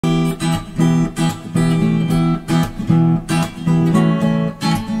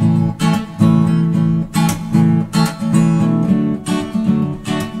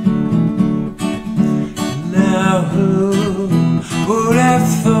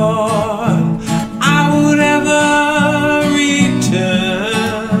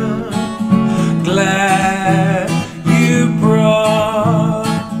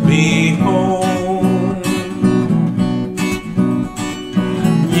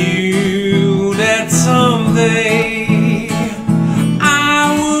knew that someday I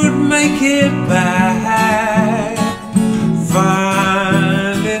would make it back,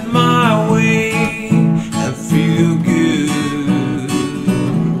 finding my way and feel good.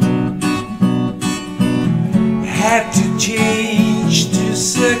 Had to change to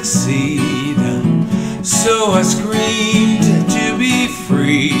succeed, so I screamed to be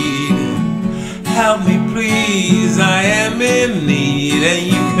freed. Help me please, I am in need. And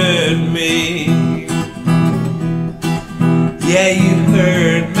you heard me. Yeah, you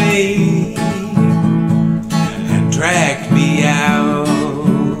heard me and dragged me out.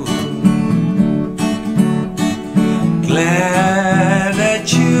 Glad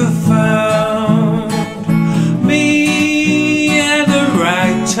that you found me at the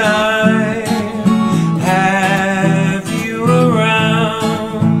right time. Have you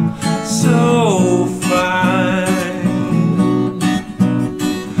around so fine.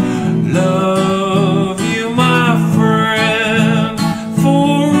 Love you, my friend,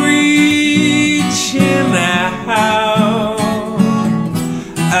 for reaching out.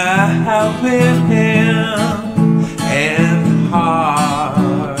 A helping hand and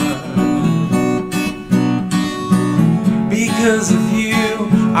heart. Because of you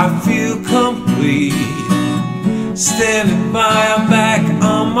I feel complete. Standing by, I'm back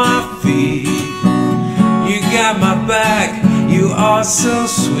on my feet. You got my back, you are so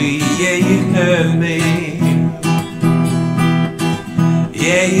sweet. Yeah, you heard me.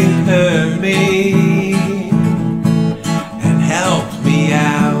 Yeah, you